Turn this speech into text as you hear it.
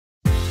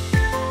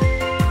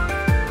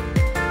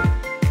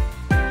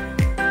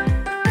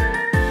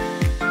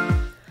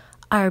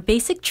Our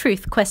basic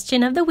truth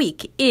question of the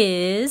week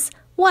is,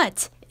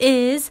 what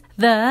is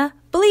the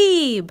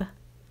bleeb?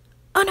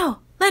 Oh no,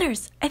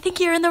 letters, I think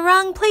you're in the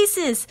wrong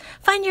places.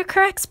 Find your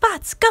correct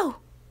spots, go!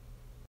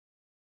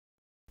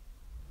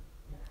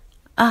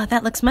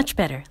 That looks much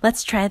better.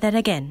 Let's try that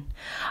again.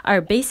 Our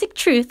basic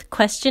truth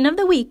question of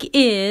the week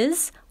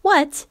is,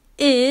 what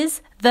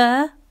is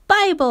the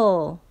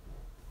Bible?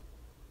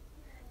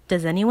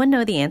 Does anyone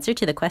know the answer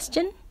to the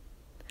question?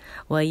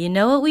 Well, you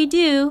know what we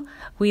do.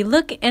 We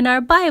look in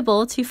our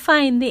Bible to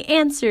find the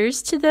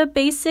answers to the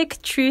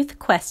basic truth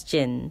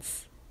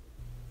questions.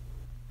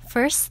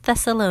 1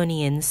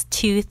 Thessalonians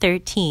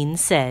 2:13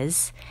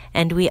 says,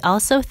 "And we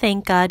also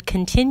thank God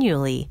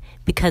continually,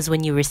 because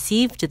when you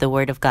received the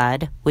word of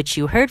God, which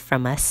you heard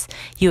from us,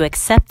 you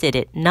accepted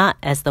it not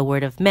as the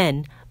word of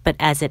men, but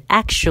as it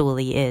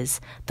actually is,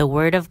 the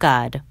word of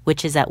God,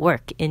 which is at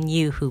work in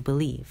you who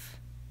believe."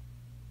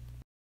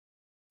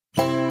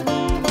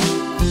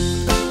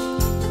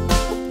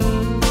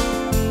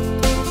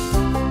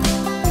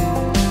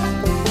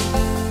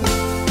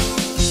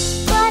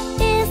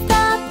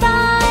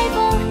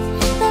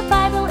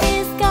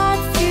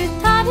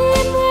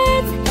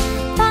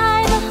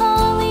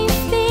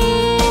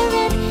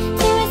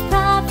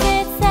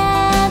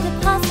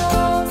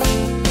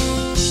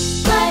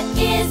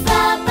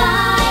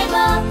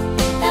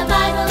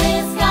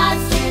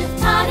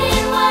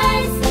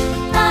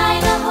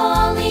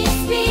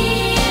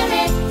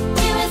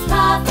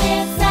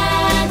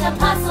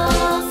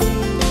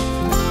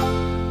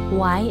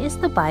 Why is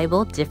the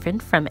Bible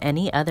different from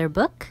any other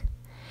book?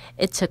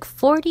 It took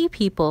 40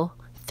 people,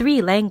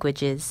 3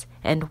 languages,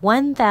 and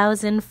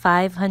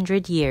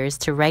 1,500 years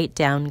to write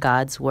down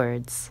God's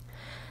words.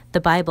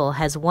 The Bible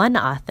has one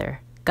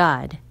author,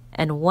 God,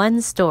 and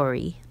one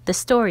story, the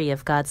story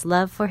of God's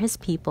love for his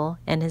people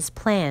and his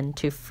plan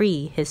to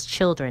free his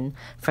children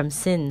from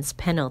sin's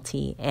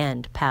penalty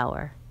and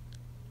power.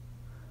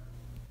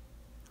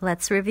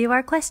 Let's review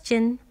our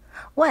question.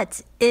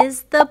 What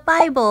is the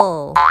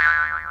Bible?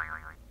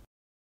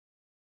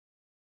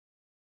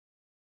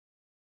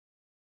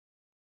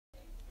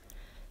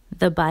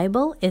 The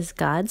Bible is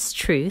God's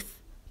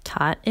truth,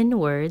 taught in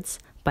words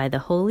by the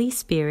Holy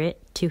Spirit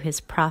to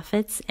his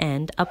prophets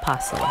and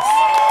apostles.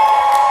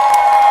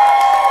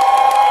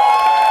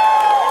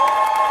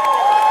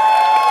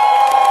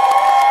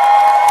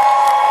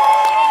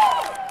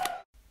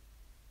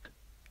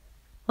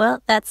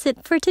 Well, that's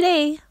it for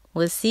today.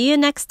 We'll see you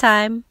next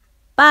time.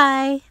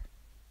 Bye!